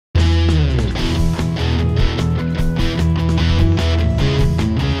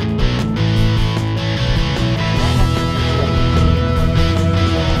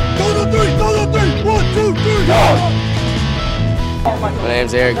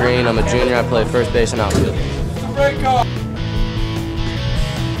name's Eric Green. I'm a junior. I play first base and outfield. Great call.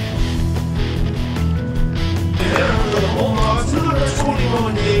 For the Bulldogs, number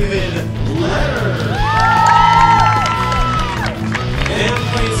 21, David Letter. And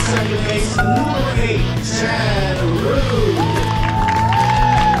playing second base, number 8, Chad Rude.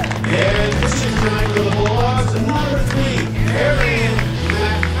 And pitching tonight for the Bulldogs, number 3, Aaron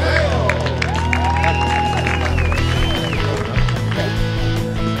McPhail.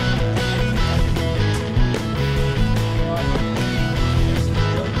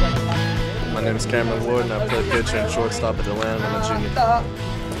 My name is Cameron Ward and I play pitcher and shortstop at DeLand. I'm a junior.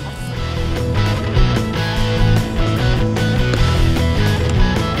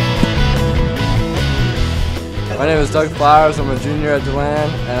 My name is Doug Flowers. I'm a junior at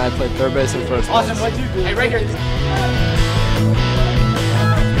DeLand, and I play third base and first base. Awesome, what you do? Hey, right here.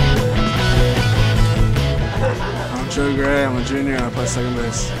 I'm Joe Gray. I'm a junior and I play second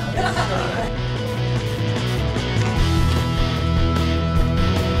base.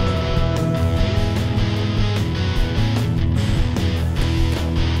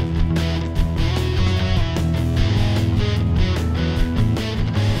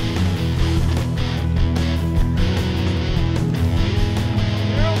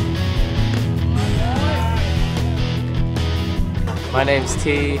 My name's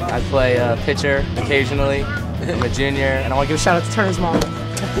T. I play pitcher occasionally. I'm a junior, and I want to give a shout out to Turner's mom.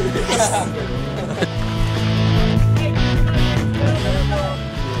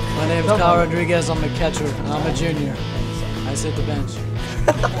 My name is Kyle Rodriguez. I'm a catcher. I'm a junior. I sit the bench.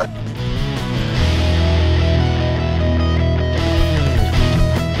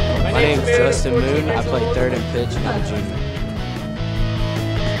 My name's Justin Moon. I play third and pitch, and I'm a junior.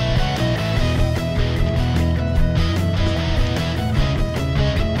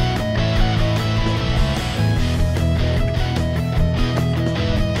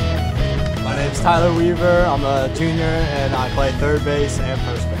 My name's Tyler Weaver. I'm a junior and I play third base and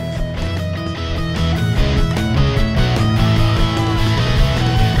first base.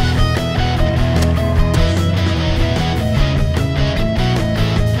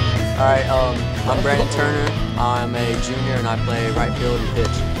 Alright, I'm Brandon Turner. I'm a junior and I play right field and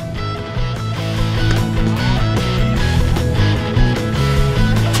pitch.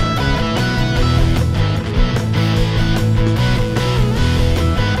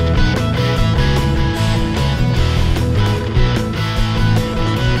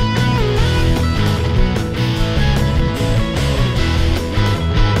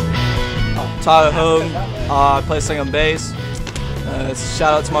 Tyler Hogue. I play second base.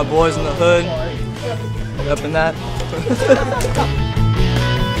 Shout out to my boys in the hood. Up in that.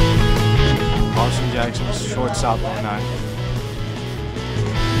 Austin Jackson, shortstop all night.